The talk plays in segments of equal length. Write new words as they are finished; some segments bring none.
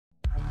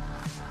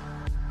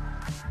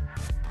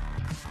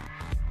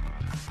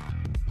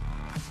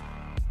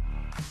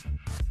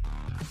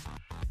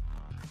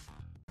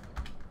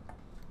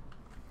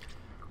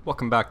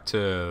Welcome back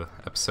to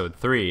episode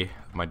 3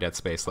 of my Dead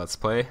Space Let's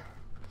Play.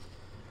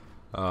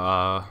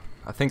 I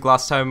think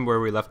last time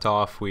where we left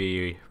off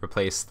we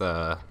replaced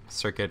the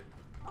circuit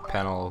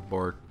panel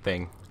board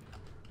thing.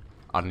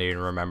 I don't even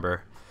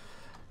remember.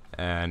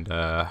 And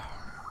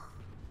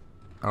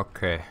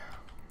okay.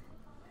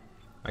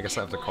 I guess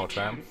I have to call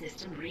Tram.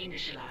 System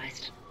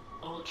reinitialized.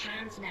 All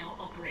trams now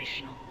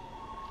operational.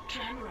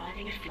 Tram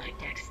arriving at flight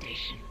deck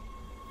station.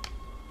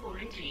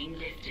 Quarantine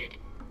lifted.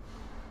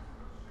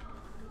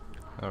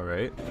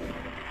 Alright.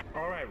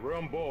 Alright, we're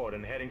on board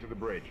and heading to the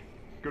bridge.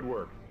 Good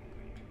work.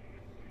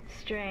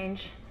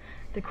 Strange.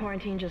 The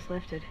quarantine just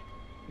lifted.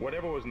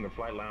 Whatever was in the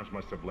flight lounge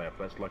must have left.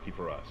 That's lucky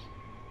for us.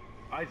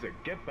 Isaac,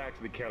 get back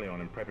to the Kellion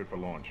and prep it for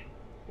launch.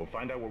 We'll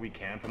find out what we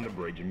can from the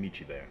bridge and meet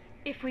you there.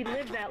 If we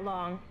live that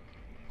long.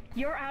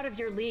 You're out of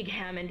your league,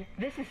 Hammond.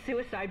 This is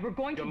suicide. We're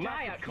going to Your die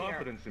lack out of here.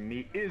 confidence in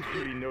me is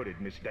duly noted,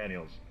 Miss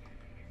Daniels.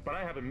 But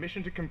I have a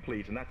mission to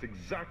complete, and that's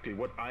exactly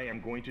what I am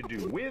going to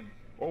do, with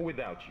or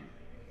without you.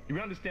 You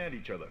understand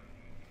each other?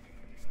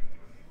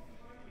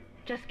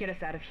 Just get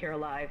us out of here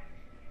alive.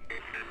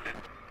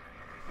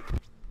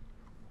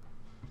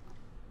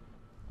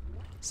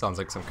 Sounds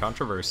like some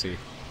controversy.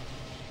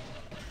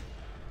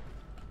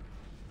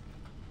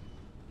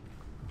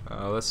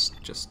 Let's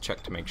just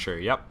check to make sure.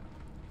 Yep.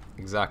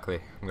 Exactly.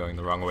 I'm going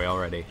the wrong way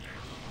already.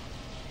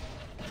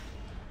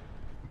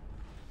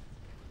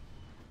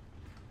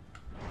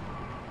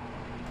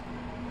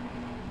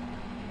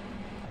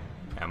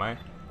 Am I?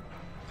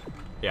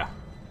 Yeah.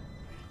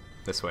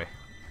 This way.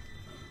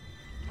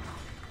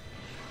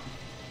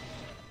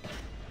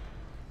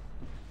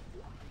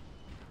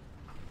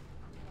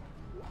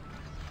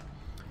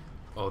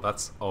 Oh,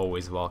 that's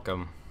always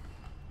welcome.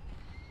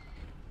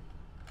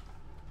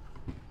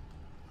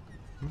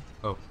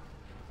 Oh.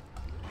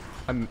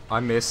 I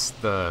miss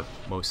the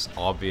most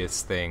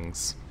obvious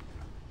things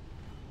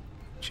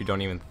that you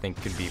don't even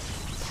think could be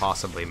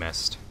possibly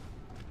missed.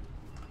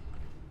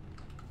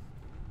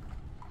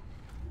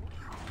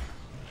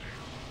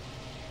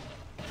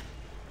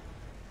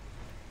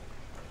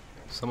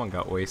 Someone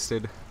got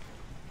wasted.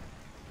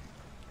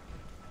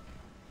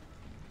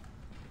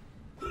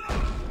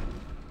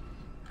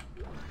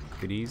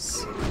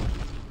 Goodies.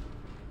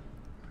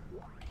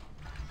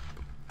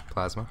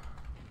 Plasma.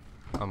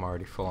 I'm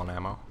already full on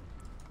ammo.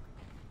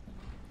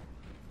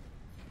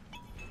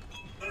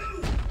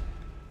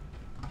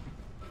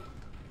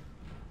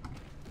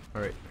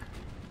 Alright.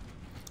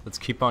 Let's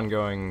keep on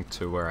going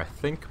to where I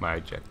think my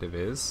objective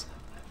is.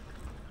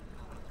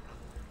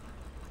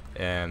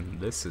 And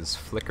this is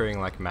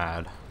flickering like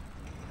mad.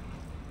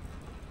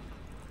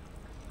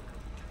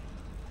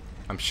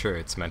 I'm sure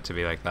it's meant to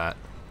be like that.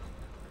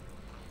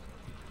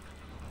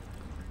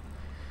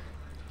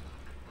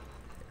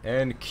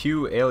 And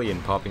cue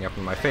alien popping up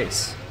in my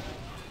face.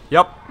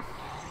 Yup.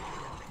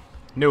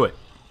 Knew it.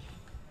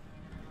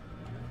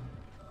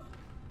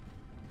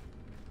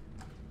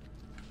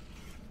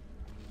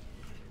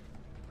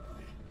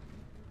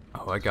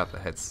 Oh, I got the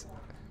heads.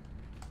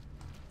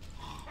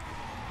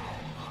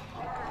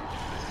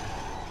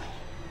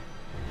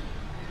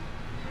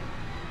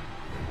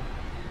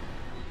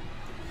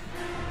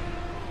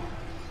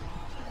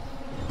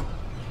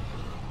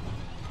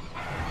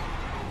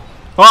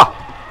 Ah!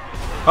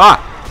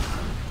 Ah!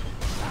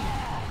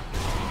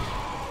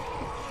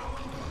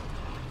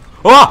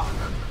 Ah!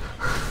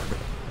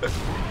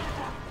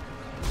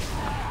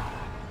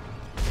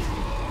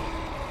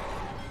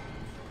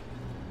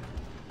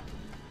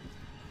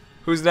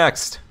 Who's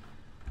next?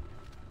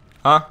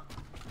 Huh?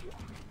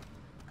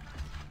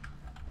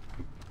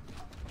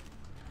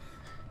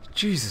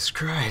 Jesus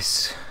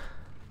Christ.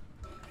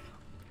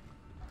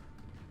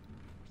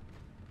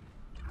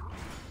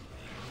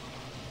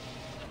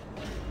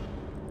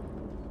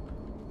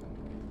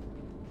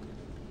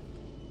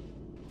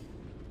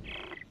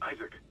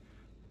 Isaac,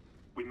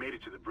 we made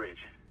it to the bridge.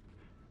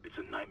 It's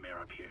a nightmare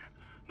up here.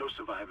 No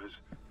survivors.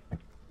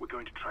 We're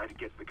going to try to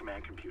get to the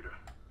command computer.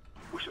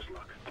 Wish us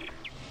luck.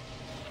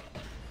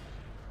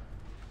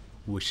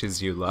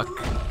 Wishes you luck.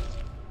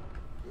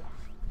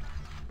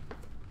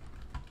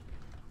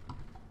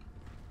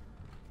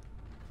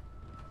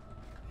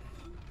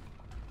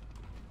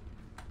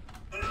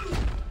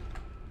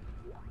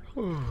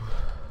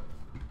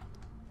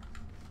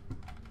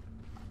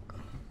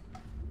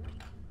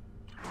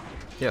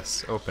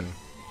 Yes, open.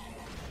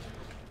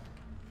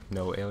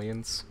 No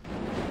aliens.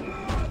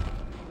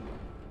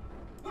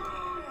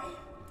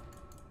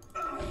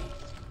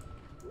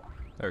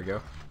 There we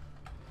go.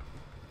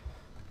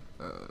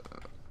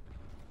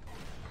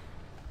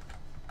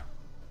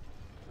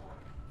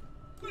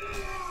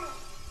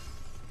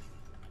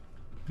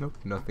 Nope,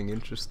 nothing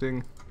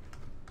interesting.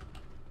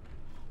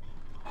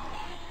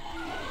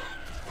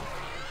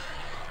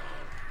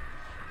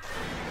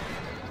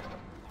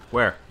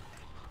 Where?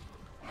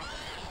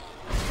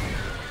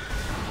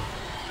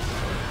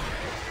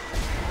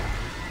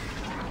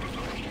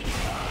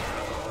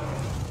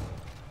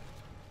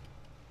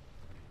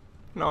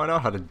 No, I know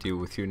how to deal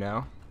with you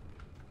now.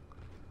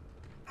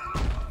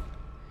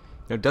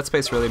 You know, Dead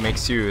Space really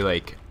makes you,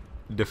 like,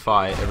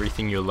 defy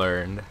everything you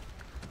learned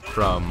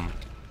from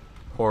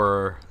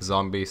horror,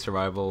 zombie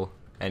survival,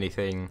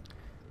 anything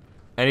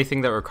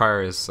that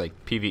requires like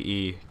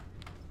PvE,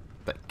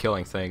 like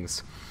killing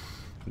things.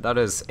 That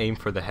is aim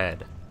for the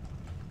head,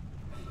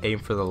 aim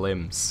for the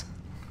limbs.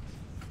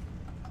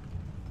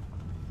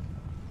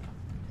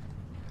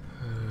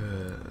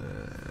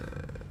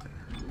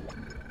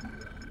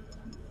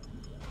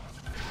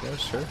 Yeah,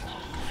 sure.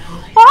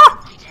 Ah!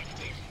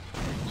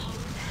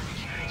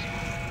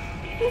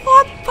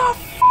 What the f?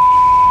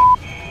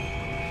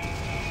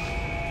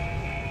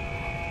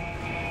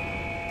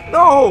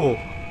 No!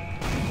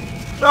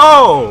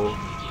 No!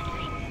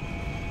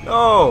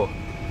 No!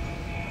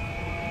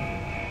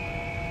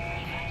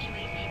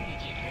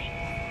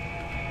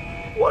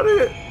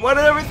 Why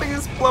did everything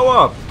just blow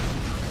up?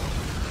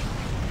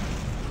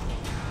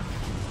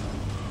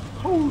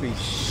 Holy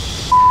sh!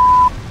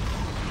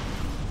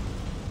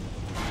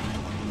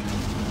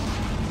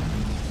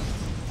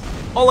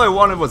 All I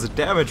wanted was a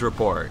damage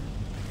report.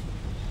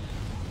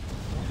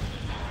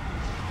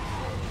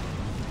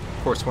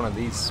 Of course, one of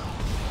these.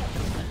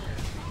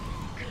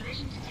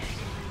 Collision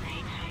detected in the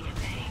main hangar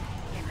bay.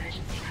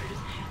 Emergency crews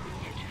have been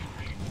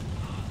notified.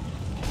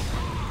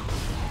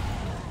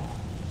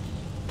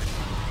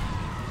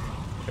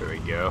 There we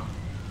go.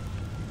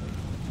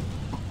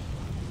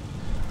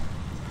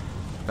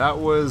 That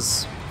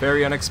was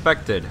very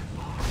unexpected.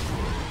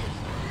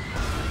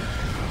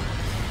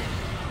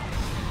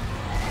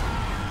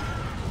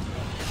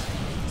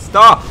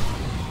 Stop!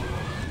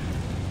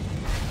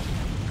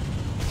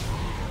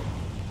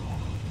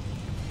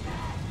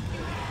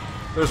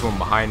 There's one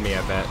behind me,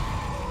 I bet.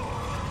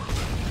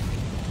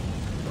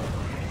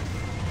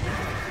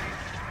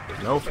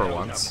 No, for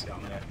once.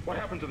 What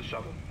happened to the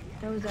shuttle?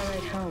 That was our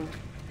ride home.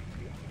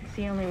 It's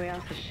the only way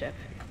off the ship.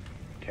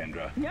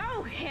 Kendra,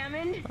 No,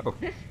 Hammond! Oh.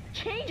 This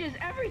changes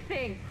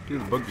everything! Do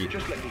the boogie.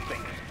 just let me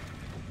think.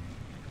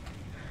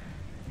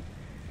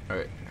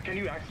 Alright, Can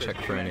you access check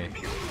the for command any.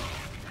 computer?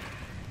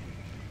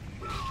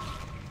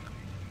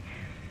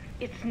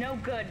 It's no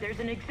good. There's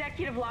an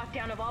executive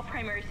lockdown of all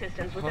primary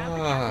systems. Without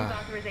the captain's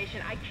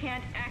authorization, I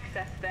can't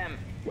access them.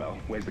 Well,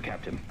 where's the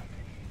captain?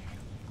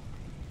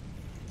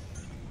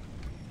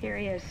 Here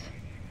he is.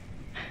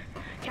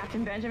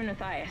 Captain Benjamin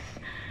Mathias.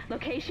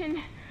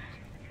 Location?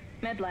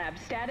 Med lab.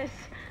 Status?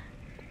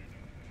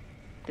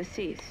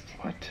 Deceased.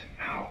 What?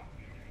 How?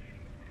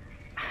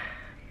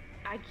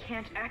 I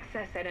can't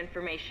access that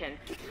information.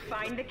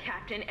 Find the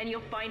captain and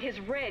you'll find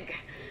his rig.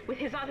 With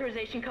his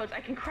authorization codes,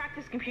 I can crack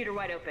this computer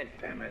wide open.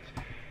 Damn it.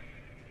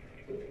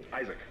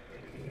 Isaac,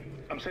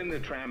 I'm sending the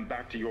tram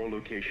back to your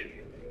location.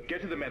 Get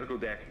to the medical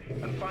deck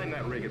and find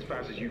that rig as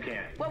fast as you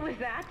can. What was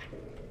that?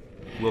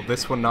 Will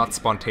this one not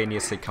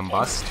spontaneously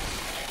combust?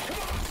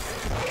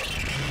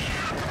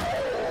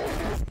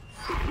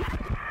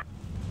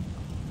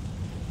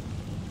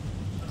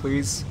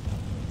 Please?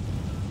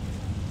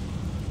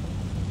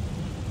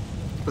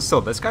 But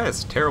still, this guy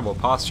has terrible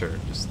posture.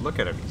 Just look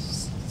at him,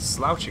 he's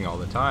slouching all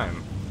the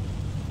time.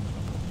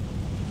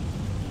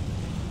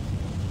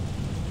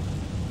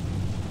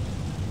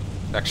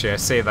 Actually, I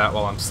say that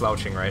while I'm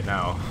slouching right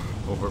now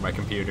over my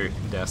computer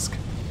desk.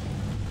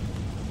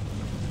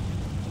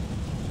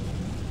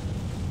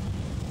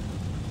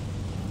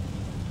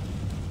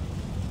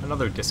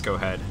 Another disco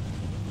head.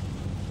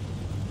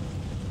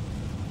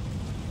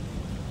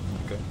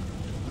 Okay.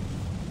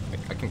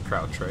 I can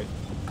crouch, right?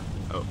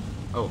 Oh.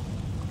 Oh.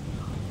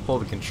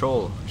 Hold the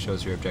control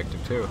shows your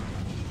objective too.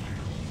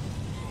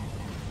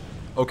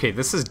 Okay,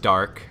 this is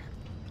dark.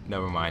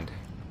 Never mind.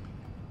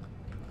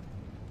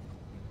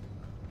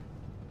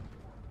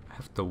 I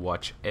have to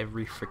watch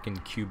every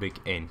freaking cubic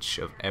inch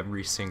of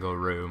every single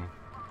room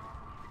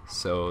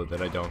so that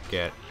I don't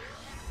get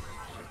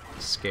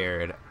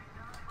scared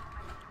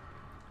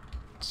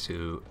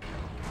to...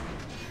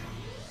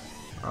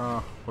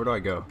 where do I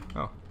go?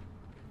 Oh.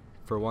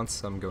 For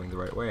once, I'm going the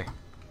right way.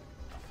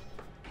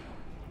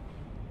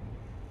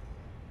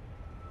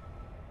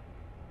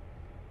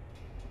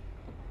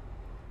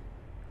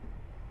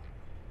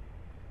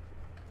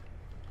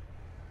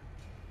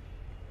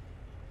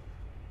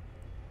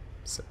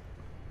 So,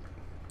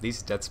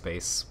 these Dead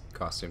Space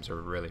costumes are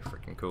really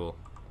freaking cool.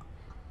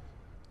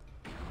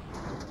 Find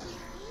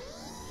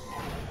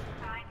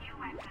new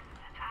weapons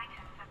and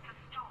items at the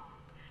store,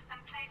 and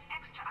place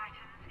extra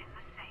items in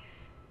the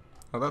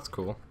safe. Oh, that's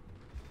cool.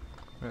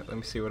 Alright, let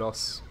me see what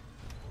else.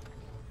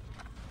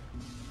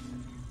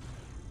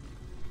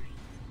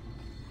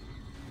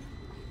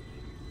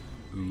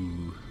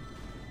 Ooh.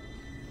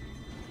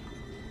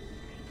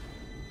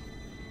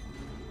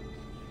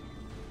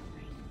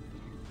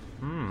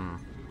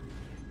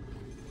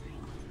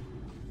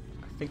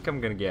 I think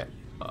I'm gonna get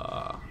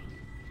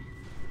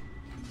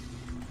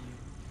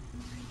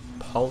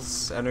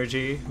pulse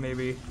energy,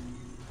 maybe.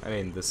 I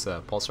mean, this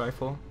pulse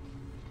rifle,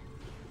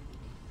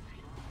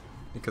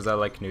 because I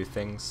like new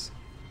things.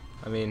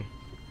 I mean,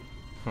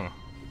 I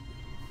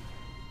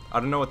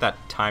don't know what that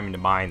time to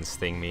mines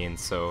thing means,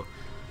 so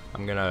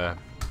I'm gonna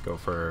go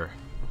for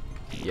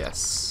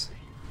yes.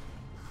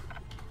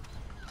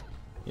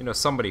 You know,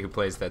 somebody who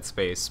plays Dead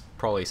Space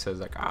probably says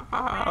like,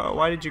 ah,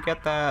 why did you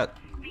get that?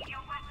 Your weapon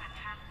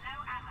has no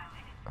ammo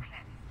in its clip.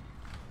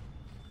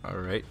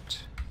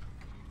 Alright.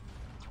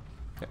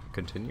 Yeah,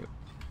 continue.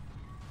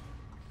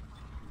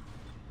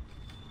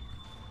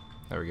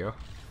 There we go.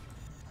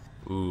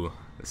 Ooh,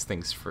 this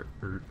thing's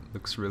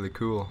looks really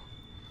cool.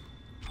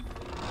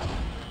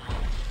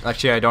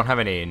 Actually, I don't have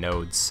any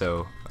nodes,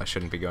 so I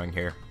shouldn't be going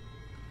here.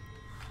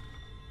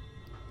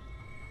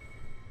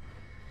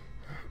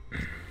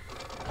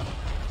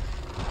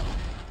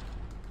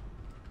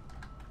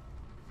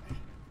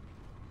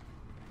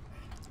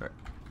 Alright.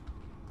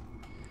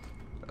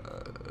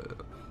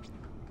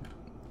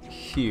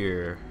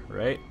 Here,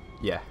 right?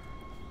 Yeah.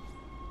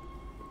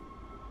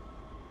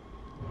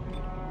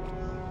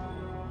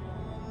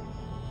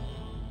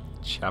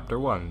 Chapter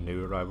 1,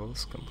 New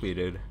Arrivals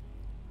completed.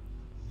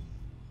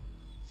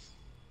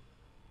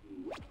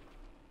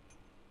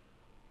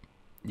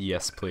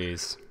 Yes,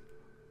 please.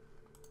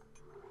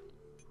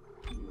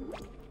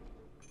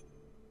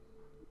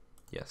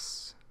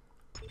 Yes.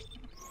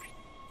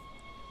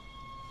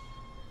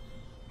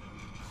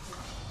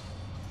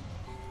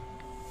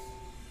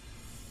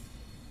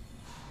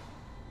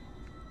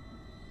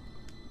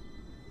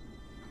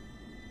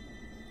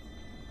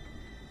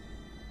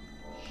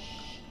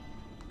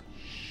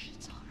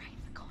 It's all right,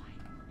 McCoy.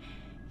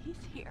 He's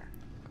here.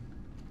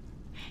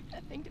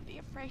 Nothing to be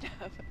afraid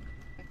of.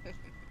 I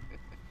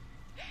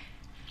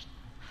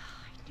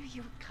knew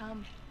you would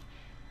come.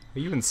 Are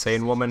you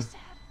insane, woman? So sad.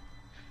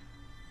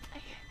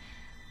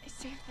 I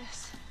saved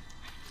this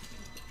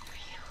for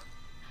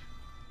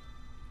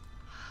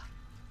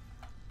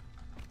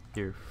you.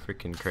 You're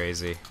freaking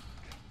crazy.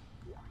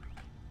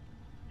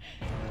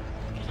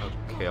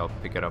 Okay, I'll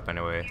pick it up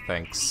anyway.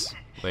 Thanks,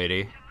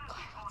 lady.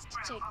 Wants to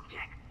take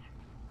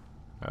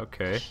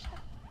Okay.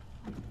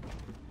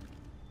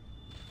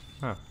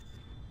 Huh.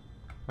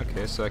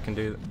 Okay, so I can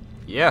do...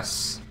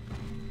 Yes!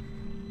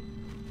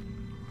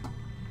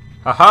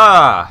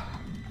 Haha!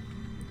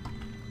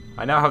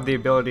 I now have the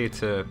ability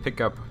to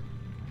pick up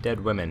dead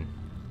women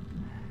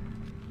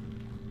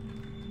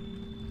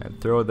and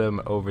throw them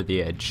over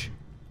the edge.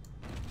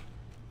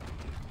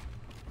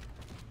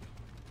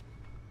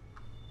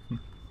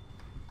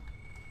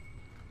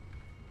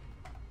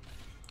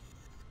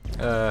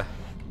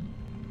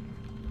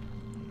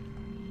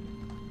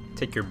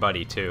 Take your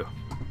buddy too.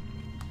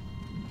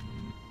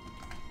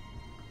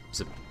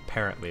 He's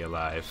apparently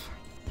alive.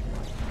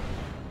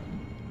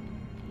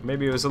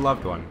 Maybe it was a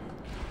loved one.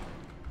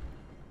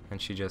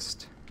 And she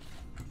just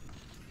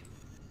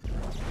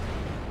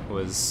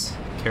was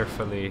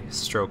carefully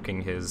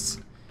stroking his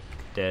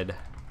dead,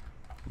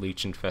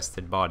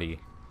 leech-infested body.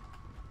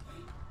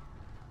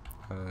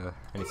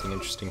 Anything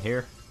interesting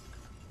here?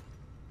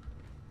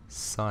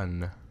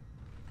 Sun.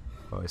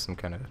 Oh, some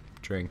kind of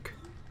drink.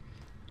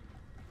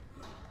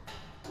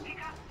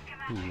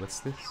 Ooh, what's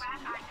this?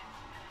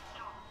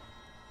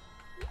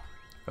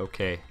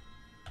 Okay.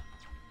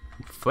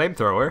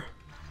 Flamethrower?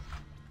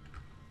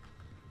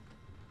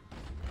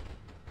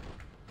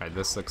 Alright,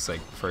 this looks like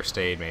first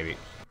aid, maybe.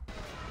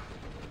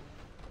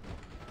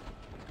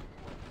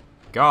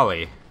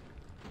 Golly.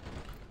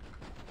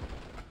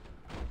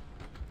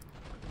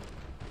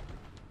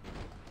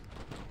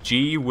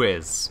 Gee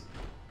whiz.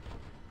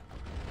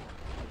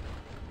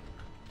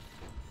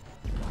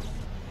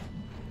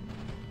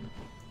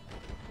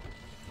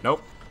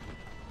 Nope.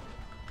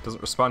 Doesn't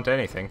respond to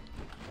anything.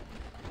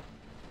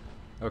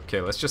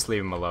 Okay, let's just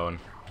leave him alone.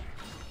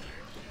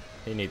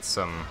 He needs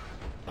some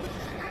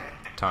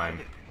time.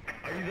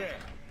 Are you there?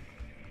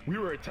 We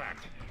were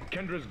attacked.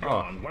 Kendra's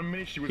gone. 1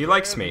 minute she was He there.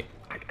 likes me.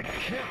 I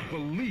can't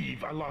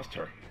believe I lost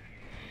her.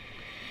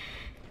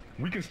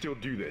 We can still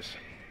do this.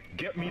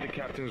 Get me the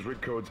captain's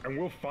rig codes and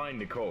we'll find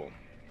Nicole.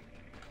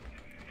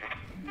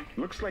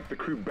 Looks like the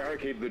crew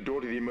barricaded the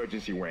door to the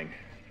emergency wing.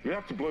 You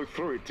have to blow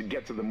through it to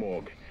get to the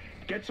morgue.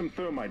 Get some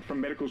thermite from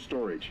medical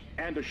storage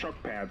and a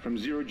shock pad from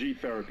zero-G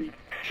therapy.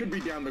 Should be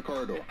down the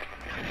corridor.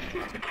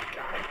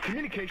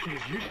 Communication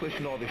is useless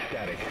in all this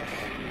static.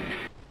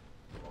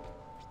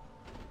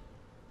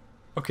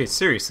 Okay,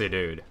 seriously,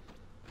 dude.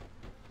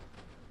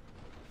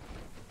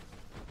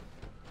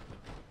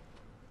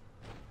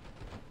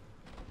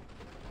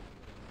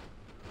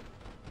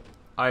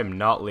 I am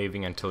not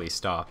leaving until he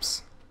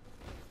stops.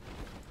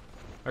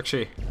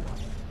 Actually,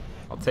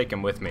 I'll take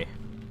him with me.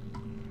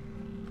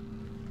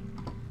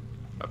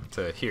 Up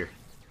to here.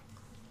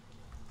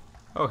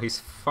 Oh, he's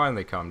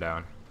finally calmed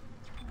down.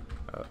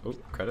 Oh,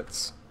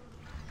 credits.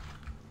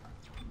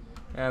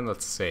 And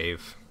let's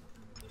save.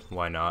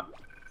 Why not?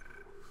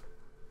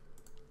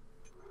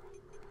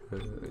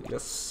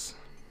 Yes.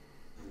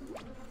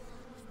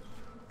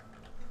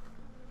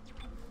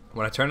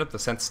 When I turn up the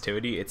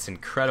sensitivity, it's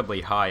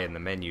incredibly high in the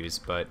menus,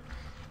 but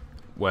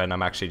when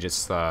I'm actually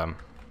just like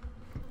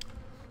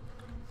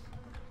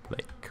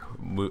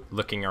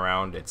looking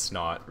around, it's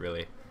not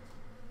really.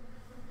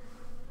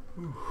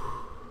 Whew.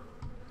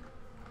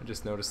 I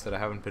just noticed that I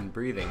haven't been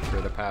breathing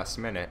for the past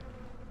minute.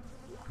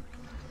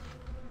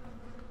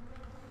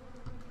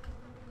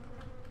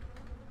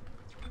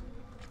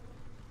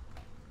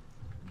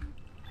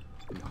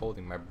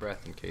 holding my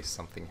breath in case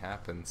something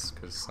happens,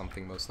 because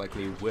something most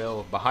likely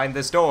will behind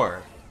this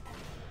door.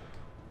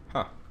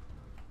 Huh.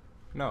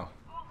 No.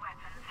 All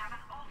weapons have an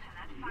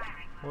alternate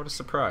firing mode. What a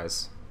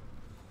surprise.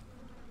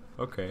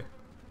 Okay.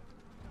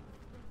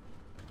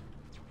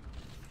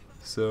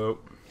 So...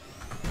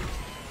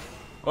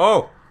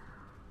 Oh!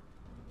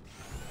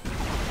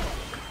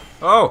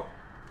 Oh!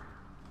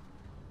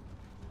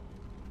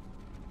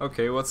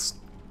 Okay, what's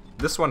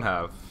this one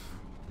have?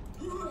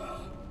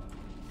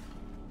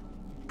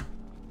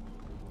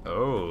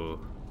 Oh.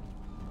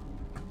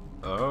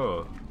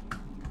 Oh.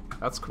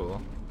 That's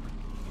cool.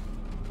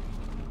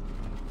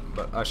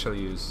 But I shall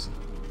use...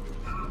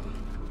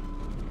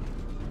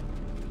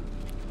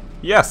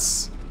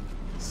 Yes!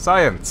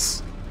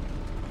 Science!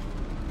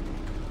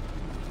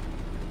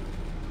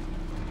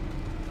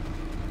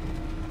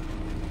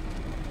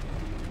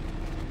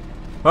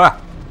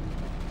 Ah!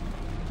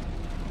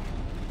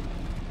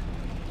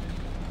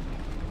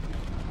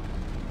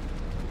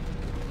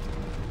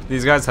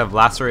 These guys have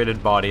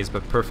lacerated bodies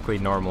but perfectly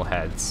normal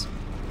heads.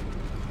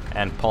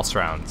 And pulse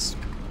rounds.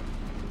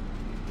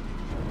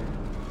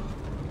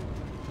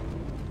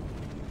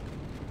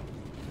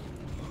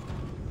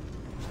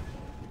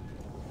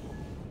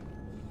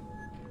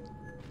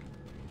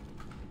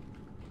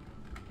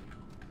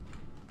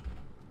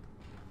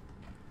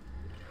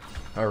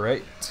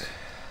 Alright.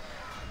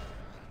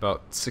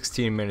 About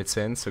 16 minutes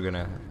in, so we're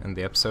gonna end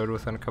the episode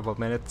within a couple of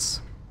minutes.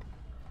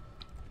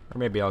 Or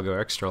maybe I'll go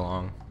extra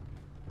long.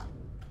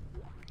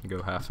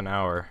 Go half an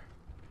hour.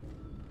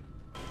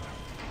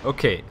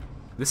 Okay,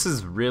 this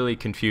is really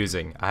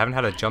confusing. I haven't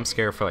had a jump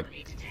scare for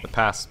like the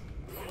past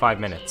 5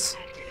 minutes.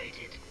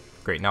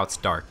 Great, now it's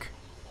dark.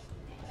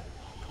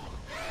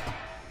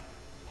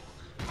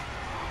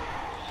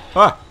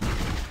 Ah!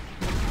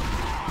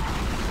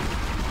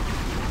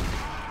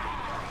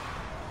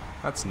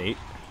 That's neat.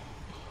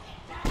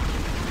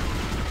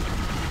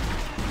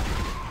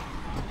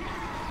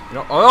 You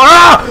know,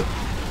 ah!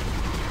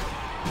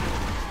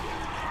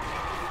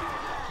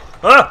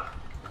 Ah!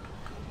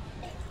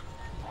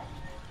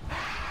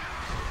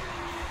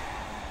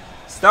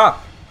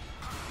 Stop!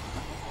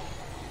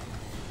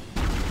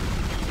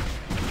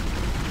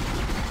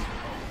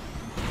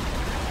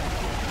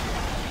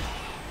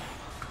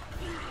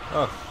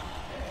 Oh,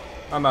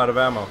 I'm out of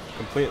ammo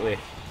completely.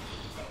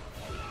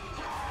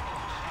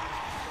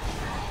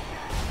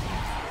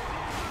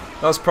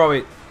 That was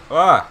probably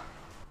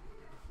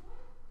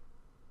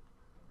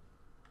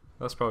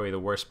That's probably the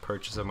worst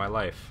purchase of my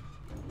life.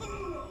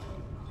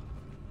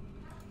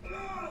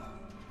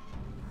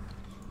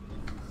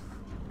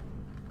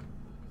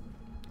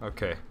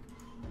 Okay.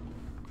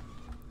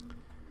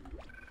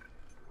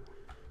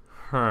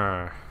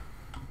 Huh.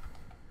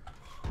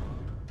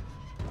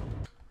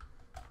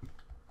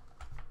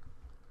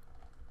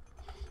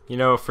 You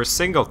know, for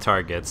single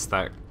targets,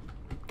 that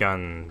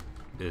gun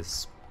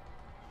is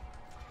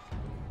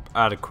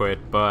adequate,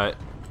 but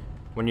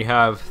when you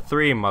have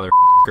 3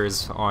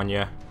 motherfuckers on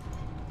you,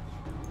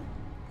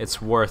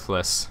 it's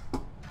worthless.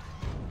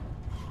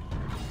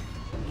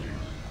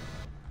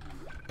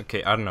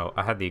 Okay, I don't know.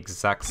 I had the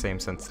exact same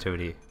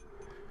sensitivity.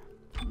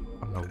 I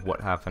don't know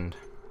what happened.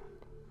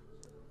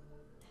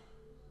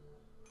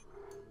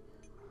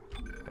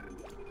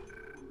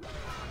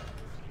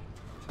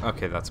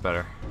 Okay, that's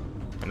better.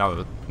 And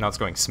now it's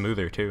going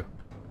smoother too.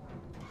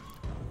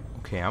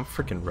 Okay, I'm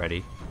freaking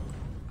ready.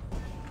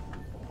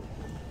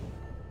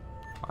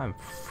 I'm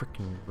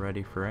freaking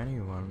ready for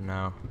anyone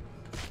now.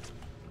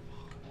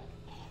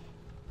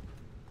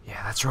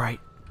 Yeah, that's right.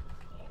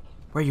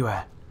 Where you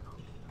at?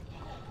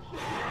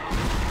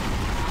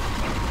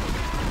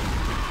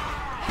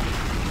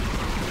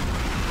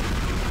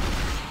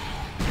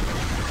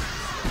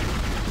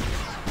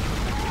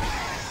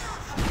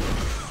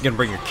 You gonna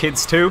bring your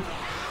kids too?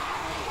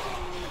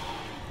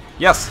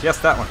 Yes, yes,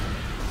 that one.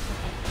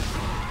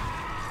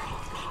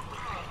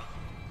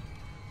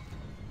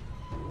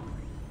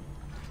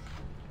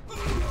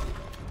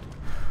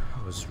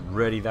 I was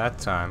ready that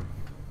time.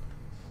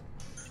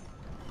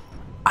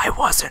 I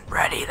wasn't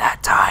ready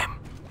that time.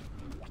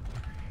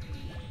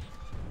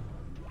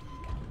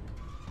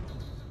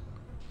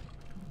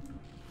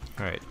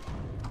 Alright.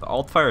 The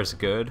alt fire is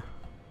good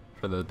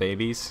for the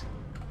babies,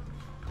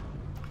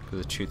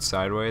 because it shoots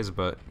sideways,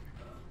 but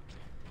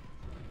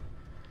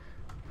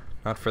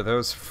not for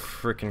those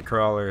freaking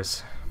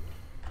crawlers.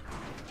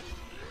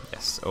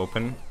 Yes,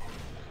 open.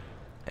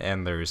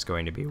 And there's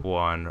going to be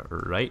one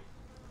right.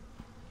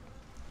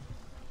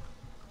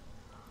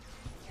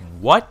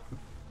 What?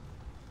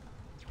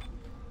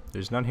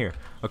 There's none here.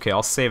 Okay,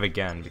 I'll save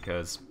again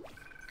because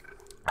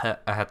I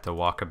had to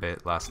walk a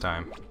bit last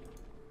time.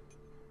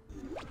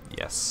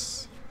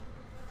 Yes.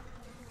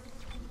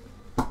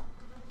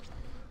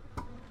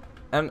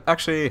 And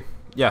actually,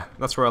 yeah,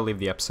 that's where I'll leave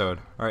the episode.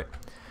 Alright.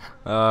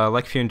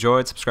 Like if you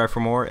enjoyed, subscribe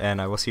for more,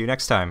 and I will see you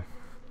next time.